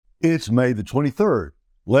It's May the 23rd.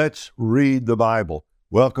 Let's read the Bible.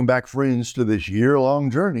 Welcome back, friends, to this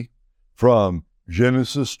year-long journey from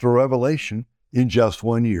Genesis to Revelation in just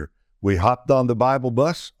 1 year. We hopped on the Bible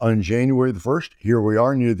bus on January the 1st. Here we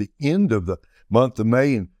are near the end of the month of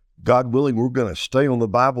May, and God willing, we're going to stay on the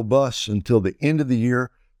Bible bus until the end of the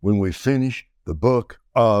year when we finish the book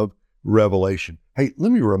of Revelation. Hey,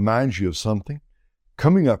 let me remind you of something.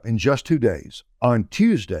 Coming up in just 2 days, on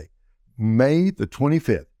Tuesday, May the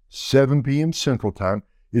 25th, 7 p.m. Central Time,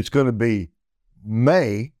 it's going to be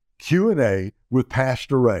May Q&A with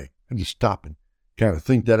Pastor Ray. I'm just stopping, kind of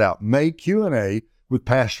think that out. May Q&A with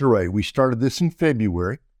Pastor Ray. We started this in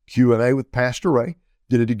February, Q&A with Pastor Ray.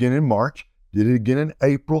 Did it again in March, did it again in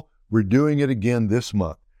April. We're doing it again this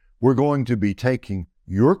month. We're going to be taking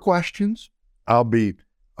your questions. I'll be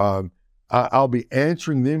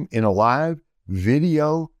answering them in a live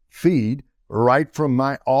video feed right from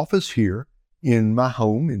my office here in my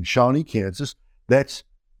home in Shawnee, Kansas. That's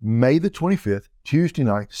May the 25th, Tuesday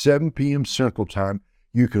night, 7 p.m. Central Time.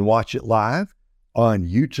 You can watch it live on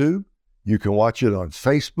YouTube. You can watch it on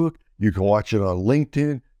Facebook. You can watch it on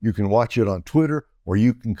LinkedIn. You can watch it on Twitter, or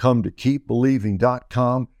you can come to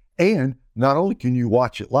keepbelieving.com. And not only can you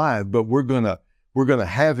watch it live, but we're gonna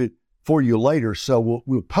have it for you later. So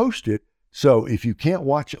we'll post it. So if you can't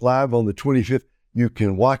watch it live on the 25th, you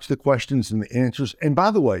can watch the questions and the answers. And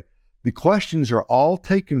by the way, the questions are all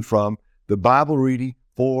taken from the Bible reading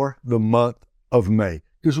for the month of May,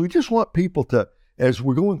 because we just want people to, as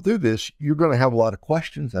we're going through this, you're going to have a lot of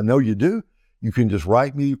questions. I know you do. You can just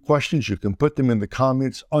write me your questions. You can put them in the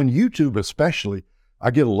comments on YouTube, especially. I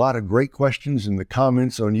get a lot of great questions in the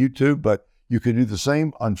comments on YouTube, but you can do the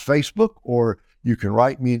same on Facebook, or you can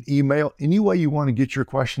write me an email. Any way you want to get your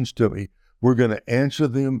questions to me, we're going to answer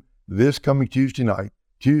them this coming Tuesday night,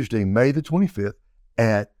 Tuesday, May the 25th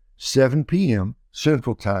at 7 p.m.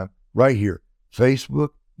 Central Time, right here. Facebook,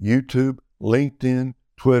 YouTube, LinkedIn,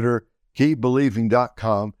 Twitter,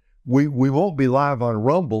 keepbelieving.com. We won't be live on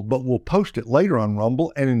Rumble, but we'll post it later on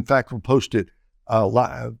Rumble. And in fact, we'll post it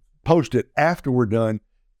after we're done.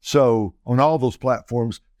 So on all those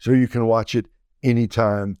platforms, so you can watch it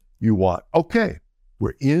anytime you want. Okay,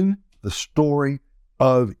 we're in the story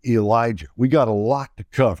of Elijah. We got a lot to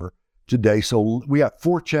cover today. So we got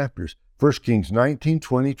 4 chapters, 1 Kings 19,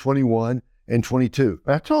 20, 21, and 22.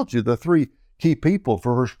 I told you the 3 key people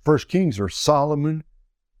for 1 Kings are Solomon,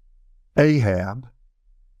 Ahab,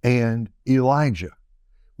 and Elijah.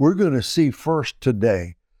 We're going to see first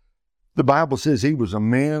today, the Bible says he was a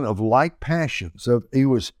man of like passions. He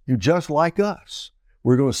was just like us.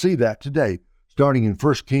 We're going to see that today. Starting in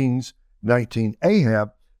 1 Kings 19,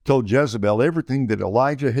 Ahab told Jezebel everything that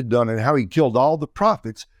Elijah had done and how he killed all the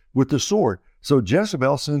prophets with the sword. So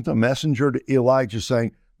Jezebel sent a messenger to Elijah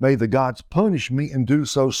saying, "May the gods punish me and do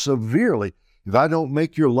so severely if I don't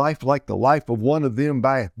make your life like the life of one of them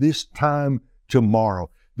by this time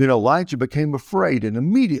tomorrow." Then Elijah became afraid and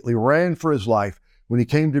immediately ran for his life. When he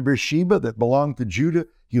came to Beersheba that belonged to Judah,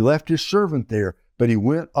 he left his servant there, but he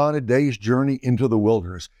went on a day's journey into the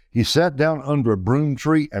wilderness. He sat down under a broom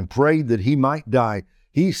tree and prayed that he might die.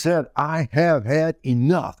 He said, "I have had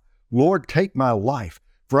enough. Lord, take my life,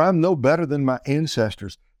 for I'm no better than my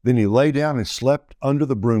ancestors." Then he lay down and slept under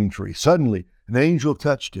the broom tree. Suddenly, an angel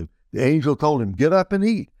touched him. The angel told him, "Get up and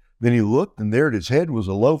eat." Then he looked, and there at his head was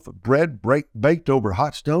a loaf of bread baked over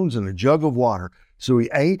hot stones and a jug of water. So he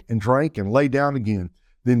ate and drank and lay down again.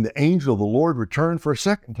 Then the angel of the Lord returned for a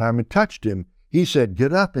second time and touched him. He said,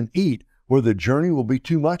 "Get up and eat, or the journey will be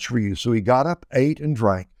too much for you." So he got up, ate, and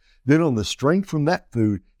drank. Then on the strength from that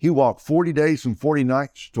food, he walked 40 days and 40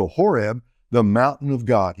 nights to Horeb, the mountain of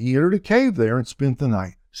God. He entered a cave there and spent the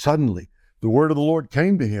night. Suddenly, the word of the Lord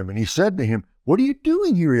came to him, and he said to him, "What are you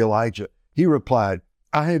doing here, Elijah?" He replied,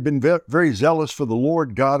 "I have been very zealous for the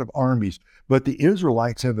Lord God of armies, but the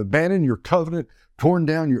Israelites have abandoned your covenant, torn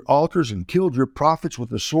down your altars, and killed your prophets with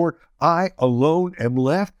the sword. I alone am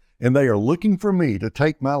left, and they are looking for me to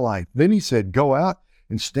take my life." Then he said, "Go out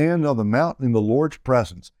and stand on the mountain in the Lord's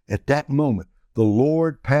presence." At that moment, the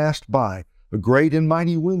Lord passed by. A great and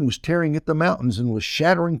mighty wind was tearing at the mountains and was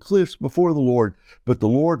shattering cliffs before the Lord, but the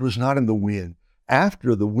Lord was not in the wind.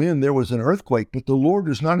 After the wind, there was an earthquake, but the Lord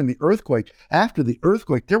was not in the earthquake. After the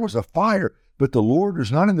earthquake, there was a fire, but the Lord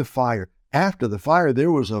was not in the fire. After the fire,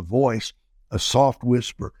 there was a voice, a soft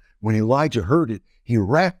whisper. When Elijah heard it, he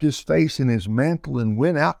wrapped his face in his mantle and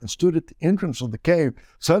went out and stood at the entrance of the cave.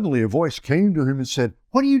 Suddenly a voice came to him and said,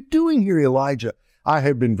 "What are you doing here, Elijah?" "I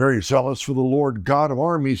have been very zealous for the Lord God of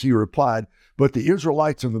armies," he replied, But the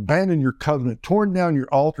Israelites have abandoned your covenant, torn down your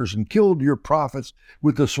altars, and killed your prophets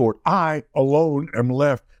with the sword. I alone am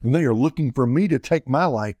left, and they are looking for me to take my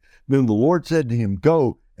life. Then the Lord said to him,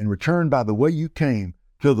 Go and return by the way you came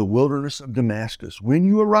to the wilderness of Damascus. When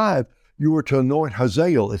you arrive, you are to anoint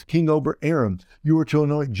Hazael as king over Aram. You are to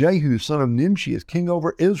anoint Jehu, son of Nimshi, as king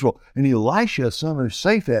over Israel, and Elisha, son of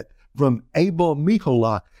Shaphat, from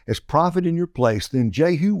Abel-Meholah, as prophet in your place. Then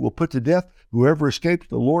Jehu will put to death whoever escapes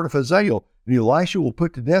the Lord of Hazael, and Elisha will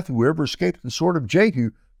put to death whoever escapes the sword of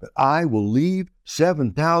Jehu. But I will leave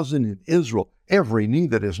 7,000 in Israel, every knee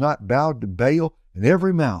that has not bowed to Baal, and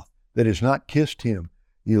every mouth that has not kissed him.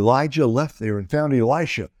 Elijah left there and found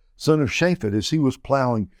Elisha, son of Shaphat, as he was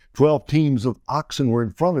plowing. 12 teams of oxen were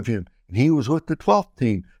in front of him, and he was with the 12th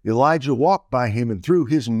team. Elijah walked by him and threw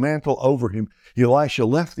his mantle over him. Elisha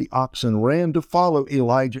left the oxen, ran to follow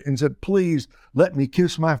Elijah, and said, Please let me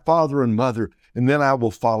kiss my father and mother, and then I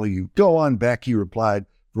will follow you. Go on back, he replied,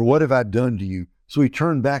 for what have I done to you? So he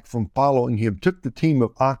turned back from following him, took the team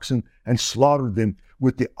of oxen, and slaughtered them.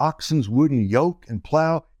 With the oxen's wooden yoke and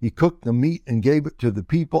plow, he cooked the meat and gave it to the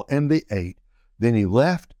people, and they ate. Then he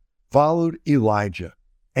left, followed Elijah,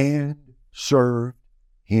 and served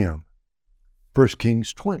him. 1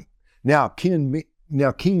 Kings 20. Now King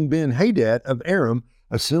Ben-Hadad of Aram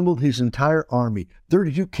assembled his entire army.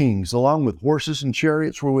 32 kings, along with horses and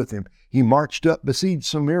chariots, were with him. He marched up, besieged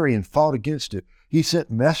Samaria, and fought against it. He sent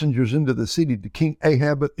messengers into the city to King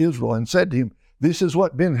Ahab of Israel and said to him, This is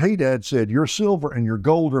what Ben-Hadad said, Your silver and your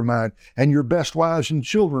gold are mine, and your best wives and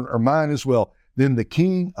children are mine as well. Then the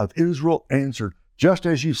king of Israel answered, Just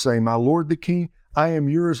as you say, my lord the king, I am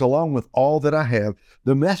yours along with all that I have.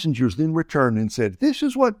 The messengers then returned and said, This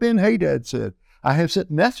is what Ben-Hadad said. I have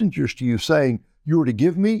sent messengers to you saying, You are to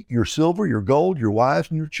give me your silver, your gold, your wives,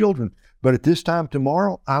 and your children. But at this time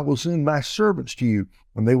tomorrow I will send my servants to you,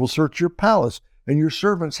 and they will search your palace and your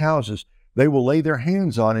servants' houses. They will lay their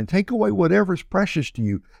hands on and take away whatever is precious to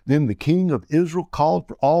you. Then the king of Israel called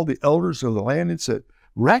for all the elders of the land and said,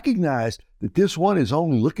 Recognize that this one is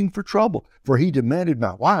only looking for trouble, for he demanded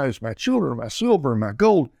my wives, my children, my silver, and my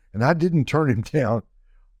gold, and I didn't turn him down.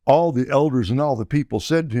 All the elders and all the people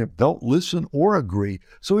said to him, Don't listen or agree.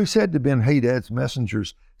 So he said to Ben-Hadad's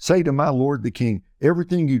messengers, Say to my lord the king,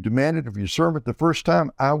 Everything you demanded of your servant the first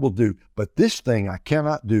time I will do, but this thing I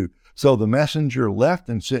cannot do. So the messenger left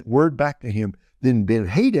and sent word back to him. Then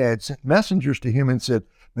Ben-Hadad sent messengers to him and said,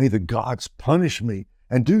 May the gods punish me,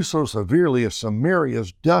 and do so severely as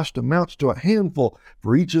Samaria's dust amounts to a handful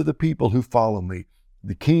for each of the people who follow me.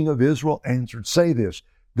 The king of Israel answered, Say this,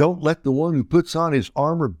 Don't let the one who puts on his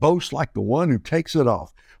armor boast like the one who takes it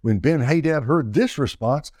off. When Ben-Hadad heard this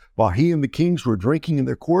response, while he and the kings were drinking in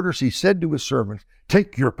their quarters, he said to his servants,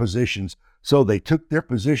 Take your positions. So they took their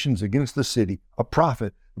positions against the city. A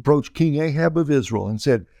prophet approached King Ahab of Israel and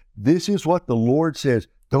said, This is what the Lord says.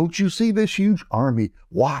 Don't you see this huge army?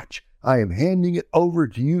 Watch. I am handing it over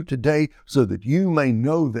to you today so that you may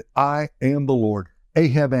know that I am the Lord.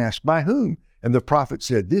 Ahab asked, By whom? And the prophet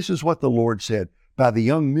said, This is what the Lord said, By the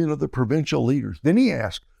young men of the provincial leaders. Then he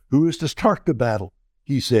asked, Who is to start the battle?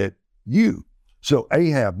 He said, You. So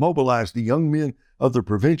Ahab mobilized the young men of the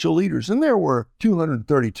provincial leaders, and there were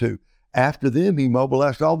 232. After them, he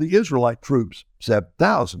mobilized all the Israelite troops,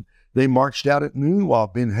 7,000. They marched out at noon while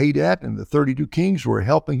Ben-Hadad and the 32 kings who were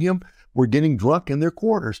helping him were getting drunk in their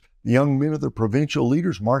quarters. The young men of the provincial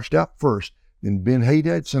leaders marched out first. Then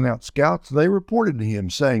Ben-Hadad sent out scouts. They reported to him,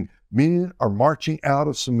 saying, Men are marching out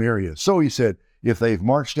of Samaria. So he said, If they've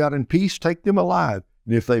marched out in peace, take them alive.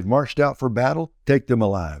 And if they've marched out for battle, take them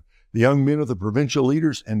alive. The young men of the provincial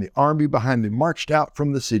leaders and the army behind them marched out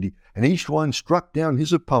from the city, and each one struck down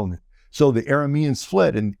his opponent. So the Arameans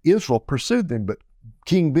fled, and Israel pursued them. But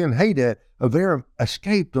King Ben-Hadad of Aram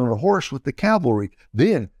escaped on a horse with the cavalry.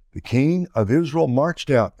 Then the king of Israel marched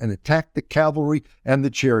out and attacked the cavalry and the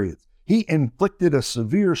chariots. He inflicted a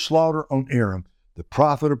severe slaughter on Aram. The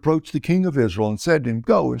prophet approached the king of Israel and said to him,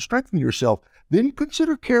 Go and strengthen yourself. Then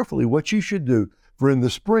consider carefully what you should do, for in the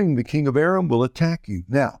spring the king of Aram will attack you.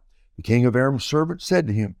 Now, the king of Aram's servant said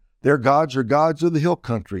to him, Their gods are gods of the hill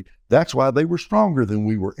country. That's why they were stronger than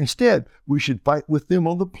we were. Instead, we should fight with them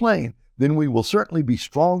on the plain. Then we will certainly be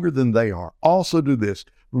stronger than they are. Also do this,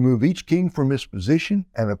 remove each king from his position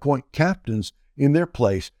and appoint captains in their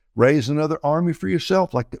place. Raise another army for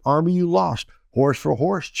yourself like the army you lost, horse for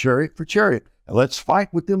horse, chariot for chariot. And let's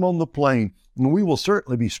fight with them on the plain, and we will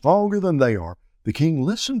certainly be stronger than they are. The king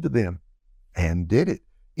listened to them and did it.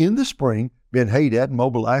 In the spring, Ben-Hadad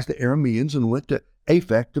mobilized the Arameans and went to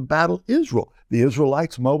Aphek to battle Israel. The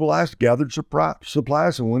Israelites mobilized, gathered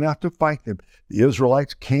supplies, and went out to fight them. The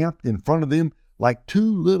Israelites camped in front of them like 2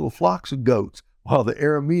 little flocks of goats, while the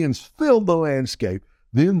Arameans filled the landscape.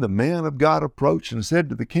 Then the man of God approached and said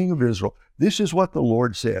to the king of Israel, "This is what the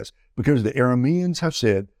Lord says, because the Arameans have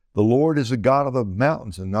said, 'The Lord is a God of the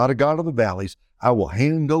mountains and not a God of the valleys.' I will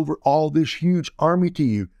hand over all this huge army to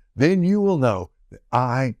you. Then you will know that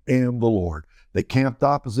I am the Lord." They camped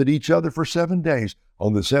opposite each other for 7 days.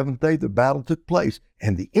 On the 7th day, the battle took place,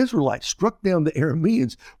 and the Israelites struck down the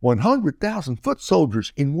Arameans, 100,000 foot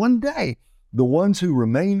soldiers in one day. The ones who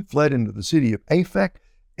remained fled into the city of Aphek,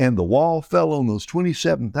 and the wall fell on those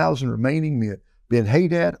 27,000 remaining men.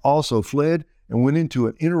 Ben-Hadad also fled and went into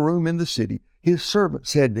an inner room in the city. His servant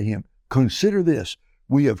said to him, "Consider this.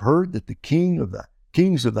 We have heard that the kings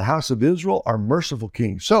of the house of Israel are merciful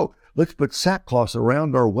kings. So let's put sackcloth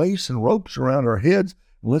around our waists and ropes around our heads,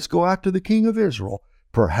 and let's go out to the king of Israel.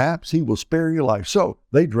 Perhaps he will spare your life." So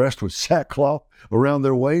they dressed with sackcloth around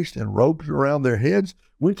their waist and ropes around their heads,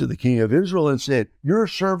 went to the king of Israel and said, "Your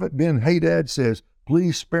servant Ben-Hadad says,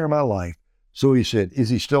 'Please spare my life.'" So he said, "Is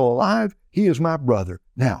he still alive? He is my brother."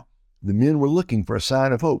 Now, the men were looking for a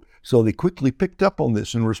sign of hope, so they quickly picked up on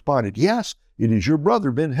this and responded, "Yes, it is your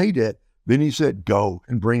brother Ben-Hadad." Then he said, "Go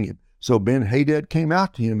and bring him." So Ben-Hadad came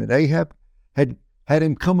out to him, and Ahab had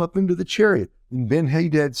him come up into the chariot. And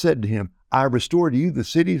Ben-Hadad said to him, "I restore to you the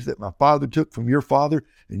cities that my father took from your father,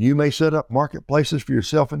 and you may set up marketplaces for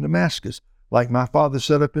yourself in Damascus, like my father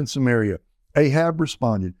set up in Samaria." Ahab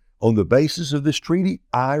responded, "On the basis of this treaty,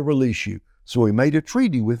 I release you." So he made a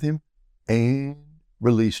treaty with him and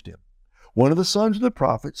released him. One of the sons of the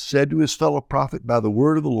prophets said to his fellow prophet by the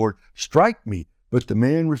word of the Lord, "Strike me." But the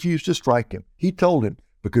man refused to strike him. He told him,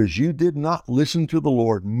 "Because you did not listen to the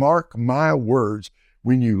Lord, mark my words,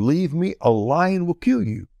 when you leave me, a lion will kill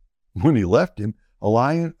you." When he left him, a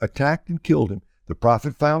lion attacked and killed him. The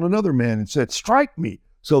prophet found another man and said, "Strike me."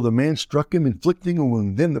 So the man struck him, inflicting a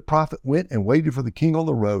wound. Then the prophet went and waited for the king on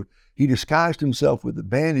the road. He disguised himself with a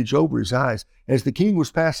bandage over his eyes. As the king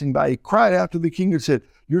was passing by, he cried out to the king and said,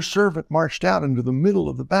 "Your servant marched out into the middle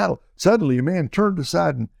of the battle." Suddenly a man turned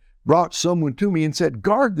aside and brought someone to me and said,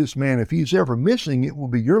 "Guard this man. If he's ever missing, it will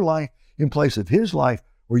be your life in place of his life,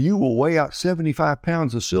 or you will weigh out 75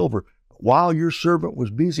 pounds of silver." While your servant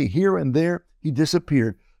was busy here and there, he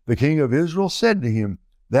disappeared. The king of Israel said to him,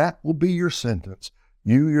 "That will be your sentence.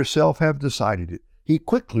 You yourself have decided it." He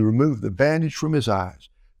quickly removed the bandage from his eyes.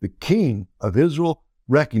 The king of Israel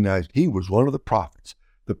recognized he was one of the prophets.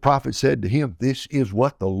 The prophet said to him, "This is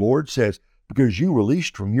what the Lord says, because you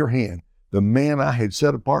released from your hand the man I had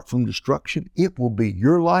set apart from destruction. It will be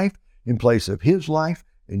your life in place of his life,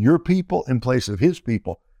 and your people in place of his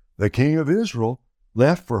people." The king of Israel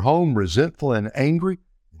left for home resentful and angry,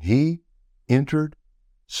 and he entered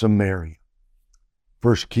Samaria.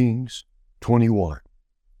 1 Kings 21.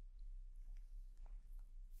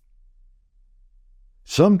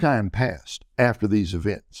 Some time passed after these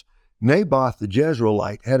events. Naboth the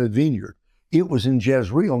Jezreelite had a vineyard. It was in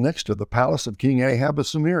Jezreel next to the palace of King Ahab of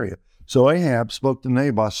Samaria. So Ahab spoke to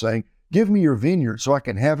Naboth, saying, "Give me your vineyard so I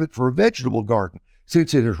can have it for a vegetable garden,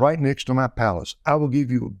 since it is right next to my palace. I will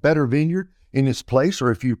give you a better vineyard in its place,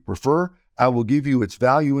 or if you prefer, I will give you its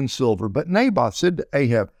value in silver." But Naboth said to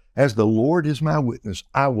Ahab, "As the Lord is my witness,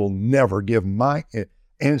 I will never give my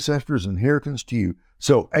ancestors' inheritance to you."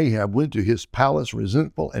 So Ahab went to his palace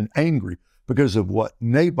resentful and angry because of what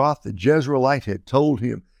Naboth the Jezreelite had told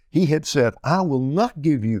him. He had said, "I will not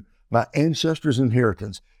give you my ancestors'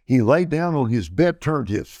 inheritance." He lay down on his bed, turned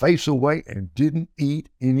his face away, and didn't eat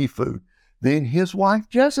any food. Then his wife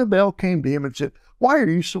Jezebel came to him and said, "Why are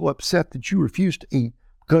you so upset that you refuse to eat?"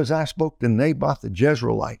 "Because I spoke to Naboth the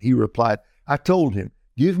Jezreelite," he replied. "I told him,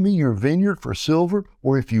 'Give me your vineyard for silver,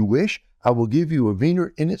 or if you wish, I will give you a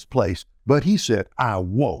vineyard in its place.' But he said, 'I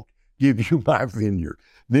won't give you my vineyard.'"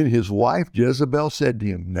 Then his wife Jezebel said to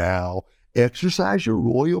him, "Now exercise your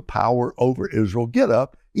royal power over Israel. Get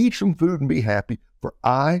up, eat some food, and be happy, for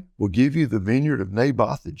I will give you the vineyard of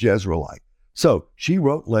Naboth the Jezreelite." So she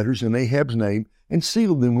wrote letters in Ahab's name and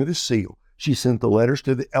sealed them with his seal. She sent the letters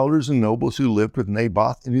to the elders and nobles who lived with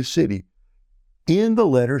Naboth in his city. In the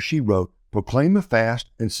letter she wrote, "Proclaim a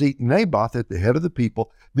fast and seat Naboth at the head of the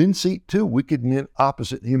people. Then seat 2 wicked men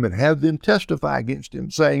opposite him and have them testify against him,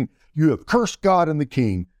 saying, 'You have cursed God and the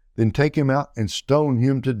king.' Then take him out and stone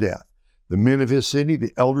him to death." The men of his city,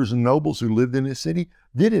 the elders and nobles who lived in his city,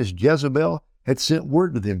 did as Jezebel had sent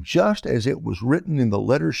word to them, just as it was written in the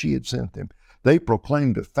letter she had sent them. They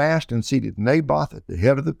proclaimed a fast and seated Naboth at the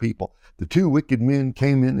head of the people. The 2 wicked men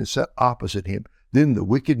came in and sat opposite him. Then the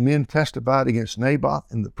wicked men testified against Naboth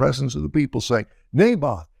in the presence of the people, saying,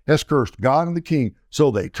 "Naboth has cursed God and the king."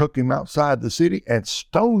 So they took him outside the city and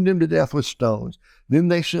stoned him to death with stones. Then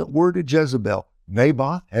they sent word to Jezebel,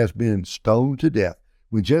 Naboth has been stoned to death.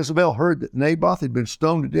 When Jezebel heard that Naboth had been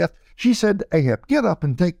stoned to death, she said to Ahab, get up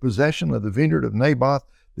and take possession of the vineyard of Naboth,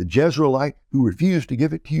 the Jezreelite, who refused to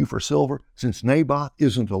give it to you for silver, since Naboth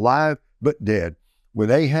isn't alive, but dead. When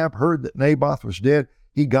Ahab heard that Naboth was dead,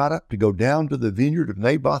 he got up to go down to the vineyard of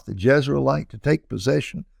Naboth the Jezreelite to take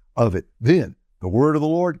possession of it. Then the word of the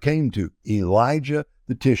Lord came to Elijah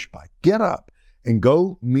the Tishbite. Get up and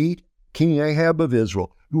go meet King Ahab of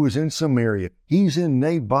Israel, who is in Samaria. He's in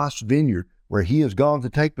Naboth's vineyard, where he has gone to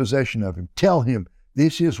take possession of him. Tell him,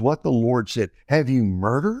 this is what the Lord said. Have you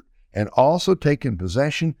murdered and also taken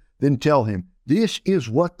possession? Then tell him, this is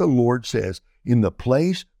what the Lord says. In the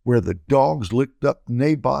place where the dogs licked up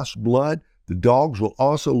Naboth's blood, the dogs will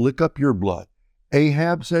also lick up your blood.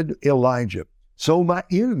 Ahab said to Elijah, so my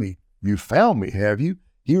enemy, you found me, have you?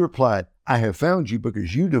 He replied, I have found you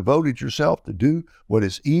because you devoted yourself to do what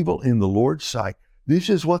is evil in the Lord's sight. This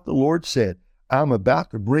is what the Lord said. I'm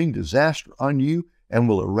about to bring disaster on you and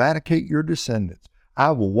will eradicate your descendants.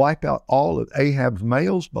 I will wipe out all of Ahab's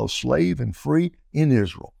males, both slave and free, in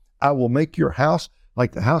Israel. I will make your house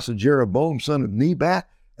like the house of Jeroboam, son of Nebat,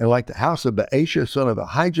 and like the house of Baasha, son of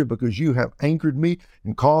Ahijah, because you have angered me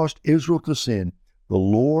and caused Israel to sin. The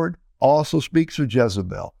Lord also speaks of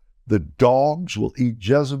Jezebel. The dogs will eat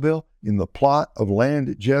Jezebel in the plot of land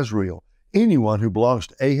at Jezreel. Anyone who belongs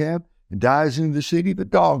to Ahab and dies in the city, the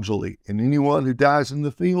dogs will eat. And anyone who dies in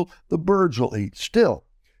the field, the birds will eat. Still,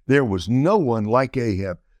 there was no one like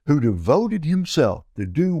Ahab who devoted himself to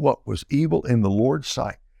do what was evil in the Lord's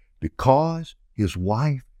sight, because his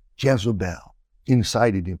wife Jezebel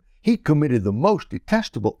incited him. He committed the most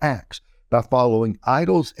detestable acts by following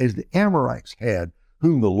idols as the Amorites had,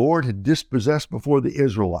 whom the Lord had dispossessed before the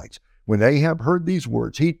Israelites. When Ahab heard these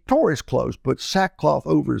words, he tore his clothes, put sackcloth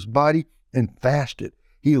over his body, and fasted.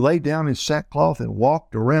 He lay down in sackcloth and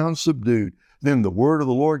walked around subdued. Then the word of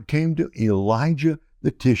the Lord came to Elijah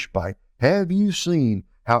the Tishbite. Have you seen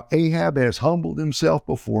how Ahab has humbled himself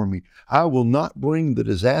before me? I will not bring the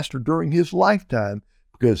disaster during his lifetime,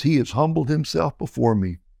 because he has humbled himself before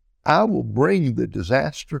me. I will bring the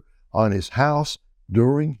disaster on his house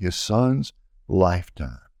during his son's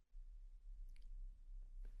lifetime.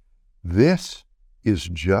 This is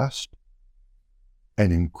just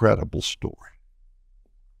an incredible story.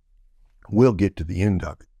 We'll get to the end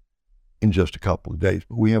of it in just a couple of days,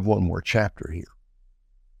 but we have one more chapter here.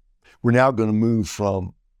 We're now going to move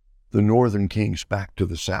from the northern kings back to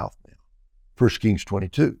the south now. 1 Kings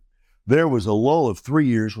 22. There was a lull of 3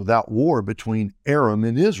 years without war between Aram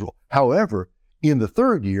and Israel. However, in the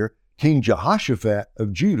third year, King Jehoshaphat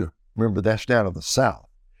of Judah, remember that's down in the south,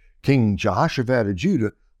 King Jehoshaphat of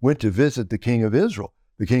Judah went to visit the king of Israel.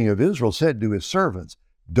 The king of Israel said to his servants,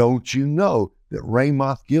 don't you know that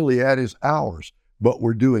Ramoth Gilead is ours, but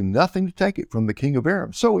we're doing nothing to take it from the king of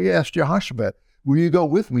Aram? So he asked Jehoshaphat, will you go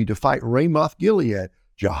with me to fight Ramoth Gilead?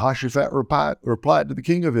 Jehoshaphat replied to the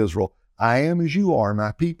king of Israel, I am as you are,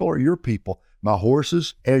 my people are your people, my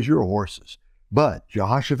horses as your horses. But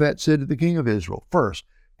Jehoshaphat said to the king of Israel, first,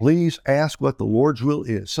 please ask what the Lord's will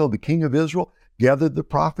is. So the king of Israel gathered the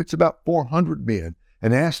prophets, about 400 men,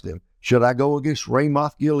 and asked them, should I go against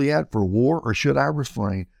Ramoth Gilead for war, or should I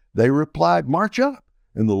refrain? They replied, march up,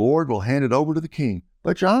 and the Lord will hand it over to the king.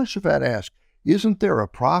 But Jehoshaphat asked, isn't there a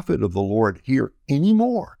prophet of the Lord here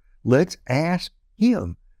anymore? Let's ask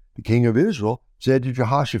him. The king of Israel said to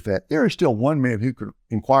Jehoshaphat, there is still one man who could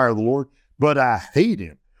inquire of the Lord, but I hate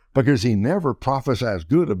him, because he never prophesies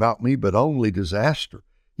good about me, but only disaster.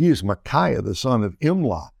 He is Micaiah, the son of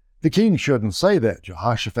Imlah. The king shouldn't say that,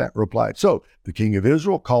 Jehoshaphat replied. So the king of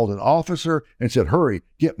Israel called an officer and said, hurry,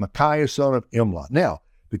 get Micaiah, son of Imlah. Now,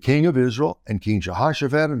 the king of Israel and King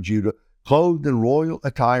Jehoshaphat of Judah, clothed in royal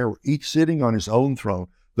attire, were each sitting on his own throne.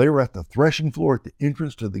 They were at the threshing floor at the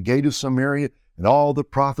entrance to the gate of Samaria, and all the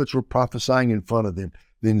prophets were prophesying in front of them.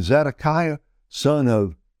 Then Zedekiah, son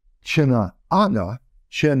of Chenaanah,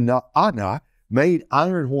 made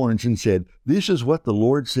iron horns and said, this is what the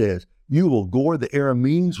Lord says. You will gore the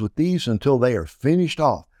Arameans with these until they are finished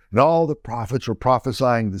off. And all the prophets were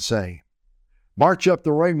prophesying the same. March up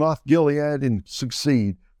to Ramoth Gilead and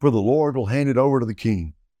succeed, for the Lord will hand it over to the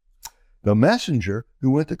king. The messenger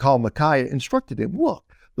who went to call Micaiah instructed him, look,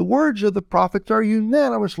 the words of the prophets are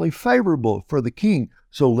unanimously favorable for the king,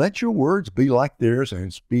 so let your words be like theirs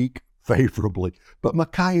and speak favorably. But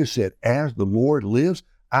Micaiah said, as the Lord lives,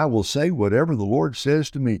 I will say whatever the Lord says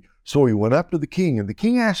to me. So he went up to the king, and the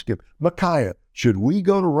king asked him, Micaiah, should we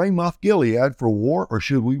go to Ramoth Gilead for war, or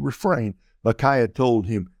should we refrain? Micaiah told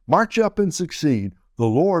him, march up and succeed. The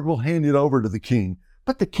Lord will hand it over to the king.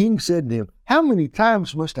 But the king said to him, how many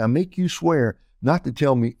times must I make you swear not to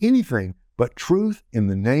tell me anything but truth in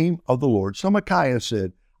the name of the Lord. So Micaiah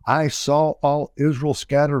said, I saw all Israel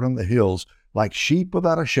scattered on the hills like sheep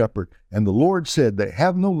without a shepherd. And the Lord said, they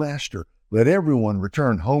have no master. Let everyone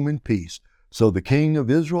return home in peace. So the king of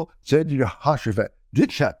Israel said to Jehoshaphat,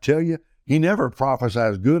 did I tell you? He never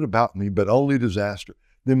prophesies good about me, but only disaster.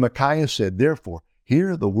 Then Micaiah said, therefore,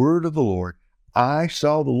 hear the word of the Lord. I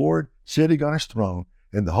saw the Lord sitting on his throne,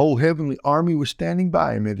 and the whole heavenly army was standing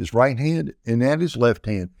by him at his right hand and at his left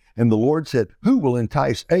hand. And the Lord said, who will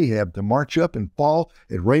entice Ahab to march up and fall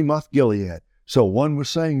at Ramoth Gilead? So one was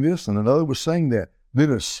saying this and another was saying that.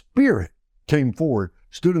 Then a spirit came forward,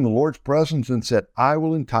 stood in the Lord's presence and said, I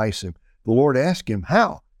will entice him. The Lord asked him,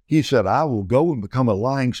 how? He said, I will go and become a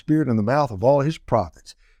lying spirit in the mouth of all his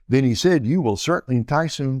prophets. Then he said, you will certainly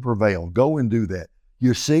entice him and prevail. Go and do that.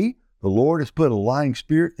 You see, the Lord has put a lying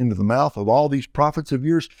spirit into the mouth of all these prophets of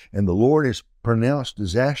yours, and the Lord has pronounced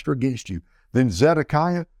disaster against you. Then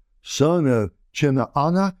Zedekiah, son of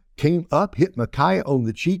Chenaanah, came up, hit Micaiah on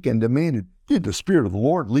the cheek, and demanded, did the Spirit of the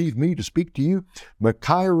Lord leave me to speak to you?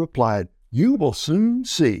 Micaiah replied, you will soon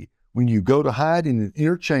see when you go to hide in an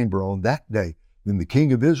inner chamber on that day. Then the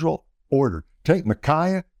king of Israel ordered, take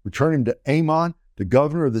Micaiah, return him to Amon, the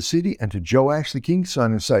governor of the city, and to Joash the king's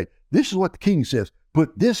son, and say, this is what the king says,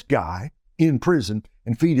 put this guy in prison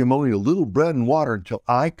and feed him only a little bread and water until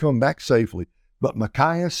I come back safely. But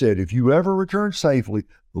Micaiah said, if you ever return safely,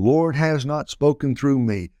 the Lord has not spoken through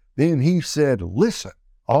me. Then he said, listen,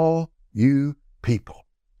 all you people.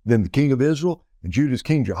 Then the king of Israel and Judah's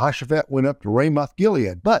king Jehoshaphat went up to Ramoth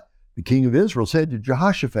Gilead. But the king of Israel said to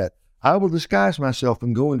Jehoshaphat, I will disguise myself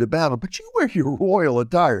and go into battle, but you wear your royal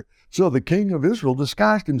attire. So the king of Israel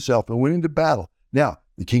disguised himself and went into battle. Now,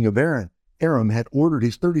 the king of Aram had ordered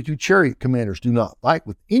his 32 chariot commanders, do not fight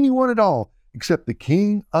with anyone at all except the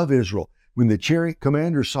king of Israel. When the chariot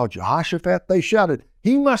commanders saw Jehoshaphat, they shouted,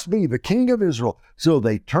 he must be the king of Israel. So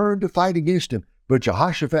they turned to fight against him. But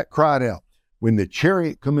Jehoshaphat cried out. When the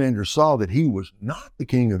chariot commanders saw that he was not the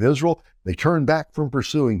king of Israel, they turned back from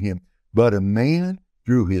pursuing him. But a man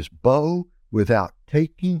drew his bow without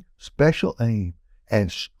taking special aim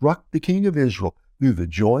and struck the king of Israel through the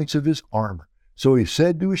joints of his armor. So he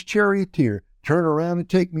said to his charioteer, turn around and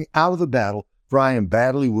take me out of the battle, for I am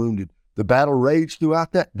badly wounded. The battle raged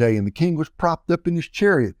throughout that day, and the king was propped up in his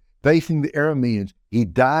chariot, facing the Arameans. He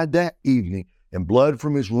died that evening, and blood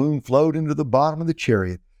from his wound flowed into the bottom of the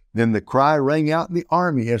chariot. Then the cry rang out in the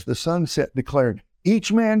army as the sun set, declaring,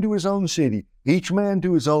 each man to his own city, each man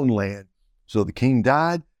to his own land. So the king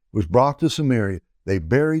died, was brought to Samaria. They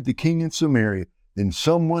buried the king in Samaria. Then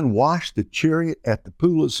someone washed the chariot at the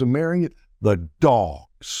pool of Samaria. The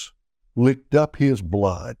dogs licked up his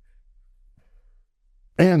blood,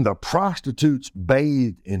 and the prostitutes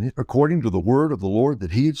bathed in it according to the word of the Lord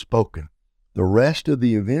that he had spoken. The rest of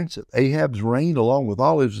the events of Ahab's reign, along with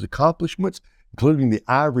all his accomplishments, including the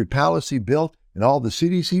ivory palace he built and all the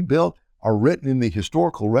cities he built, are written in the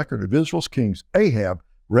historical record of Israel's kings. Ahab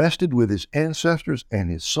rested with his ancestors, and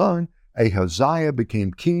his son Ahaziah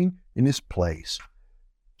became king in his place.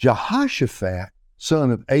 Jehoshaphat, son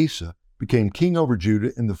of Asa, became king over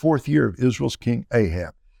Judah in the 4th year of Israel's king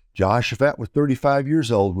Ahab. Jehoshaphat was 35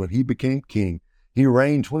 years old when he became king. He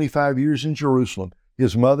reigned 25 years in Jerusalem.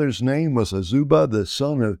 His mother's name was Azubah, the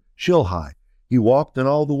son of Shilhi. He walked in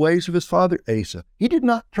all the ways of his father Asa. He did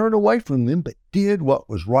not turn away from them, but did what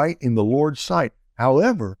was right in the Lord's sight.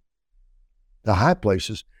 However, the high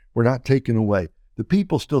places were not taken away. The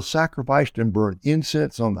people still sacrificed and burned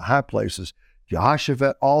incense on the high places.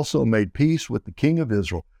 Jehoshaphat also made peace with the king of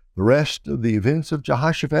Israel. The rest of the events of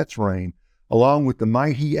Jehoshaphat's reign, along with the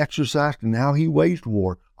might he exercised and how he waged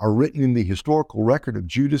war, are written in the historical record of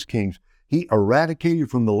Judah's kings. He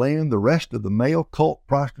eradicated from the land the rest of the male cult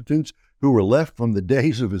prostitutes who were left from the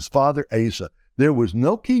days of his father Asa. There was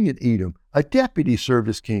no king in Edom. A deputy served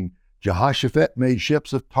as king. Jehoshaphat made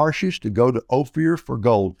ships of Tarshish to go to Ophir for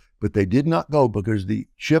gold, but they did not go because the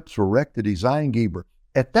ships were wrecked at Ezion-Geber.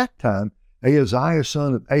 At that time, Ahaziah,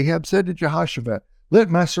 son of Ahab, said to Jehoshaphat, let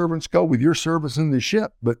my servants go with your servants in the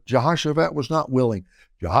ship. But Jehoshaphat was not willing.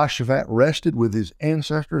 Jehoshaphat rested with his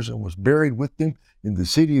ancestors and was buried with them in the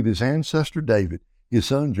city of his ancestor David. His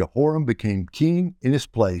son Jehoram became king in his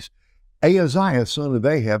place. Ahaziah, son of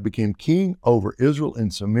Ahab, became king over Israel in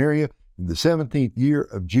Samaria in the 17th year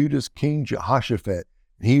of Judah's king Jehoshaphat.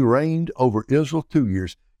 He reigned over Israel 2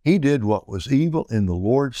 years. He did what was evil in the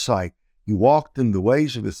Lord's sight. He walked in the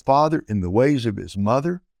ways of his father, in the ways of his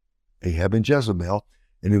mother, Ahab and Jezebel,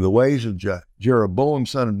 and in the ways of Jeroboam,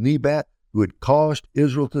 son of Nebat, who had caused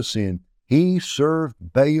Israel to sin. He served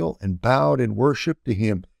Baal and bowed in worship to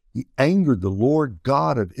him. He angered the Lord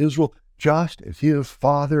God of Israel, just as his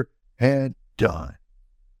father had done.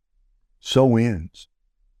 So ends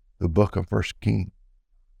the book of 1 Kings.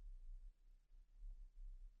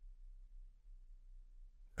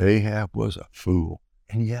 Ahab was a fool.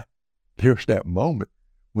 And yet, there's that moment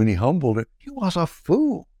when he humbled it. He was a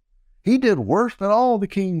fool. He did worse than all the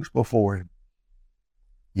kings before him.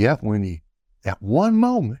 Yet when he, at one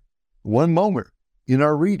moment in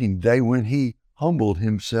our reading today, when he humbled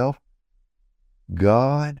himself,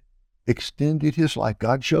 God extended his life.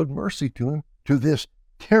 God showed mercy to him, to this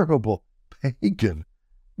terrible pagan.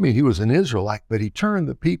 I mean, he was an Israelite, but he turned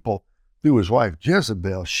the people through his wife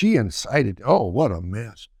Jezebel. She incited, oh, what a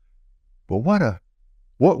mess. But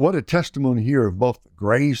what a testimony here of both the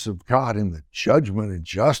grace of God and the judgment and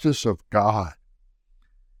justice of God.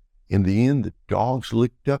 In the end, the dogs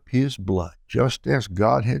licked up his blood, just as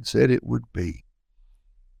God had said it would be.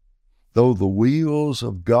 Though the wheels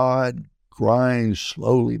of God grind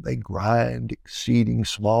slowly, they grind exceeding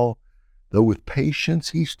small. Though with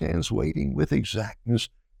patience he stands waiting, with exactness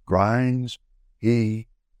grinds he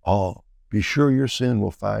all. Be sure your sin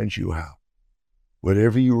will find you out.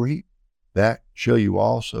 Whatever you reap, that shall you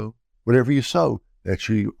also. Whatever you sow, that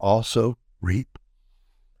shall you also reap.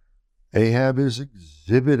 Ahab is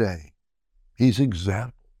exhibit A. He's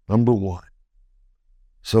example number one.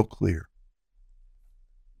 So clear.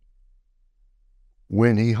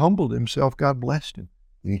 When he humbled himself, God blessed him,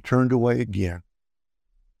 and he turned away again.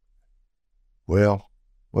 Well,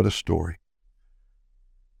 what a story.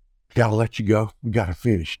 Got to let you go. We got to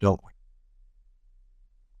finish, don't we?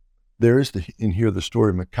 There is in here the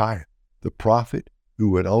story of Micaiah, the prophet who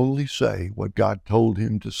would only say what God told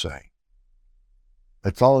him to say.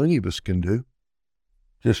 That's all any of us can do.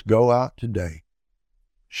 Just go out today.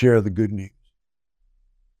 Share the good news.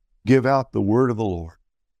 Give out the word of the Lord.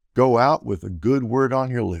 Go out with a good word on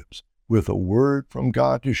your lips, with a word from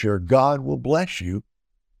God to share. God will bless you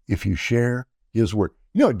if you share his word.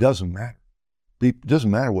 You know, it doesn't matter. It doesn't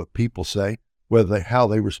matter what people say, how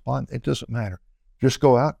they respond. It doesn't matter. Just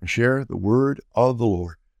go out and share the word of the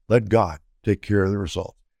Lord. Let God take care of the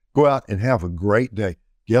results. Go out and have a great day.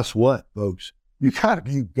 Guess what, folks? You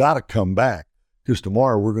gotta come back, because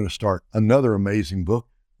tomorrow we're going to start another amazing book,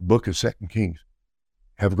 Book of 2 Kings.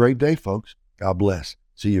 Have a great day, folks. God bless.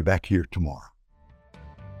 See you back here tomorrow.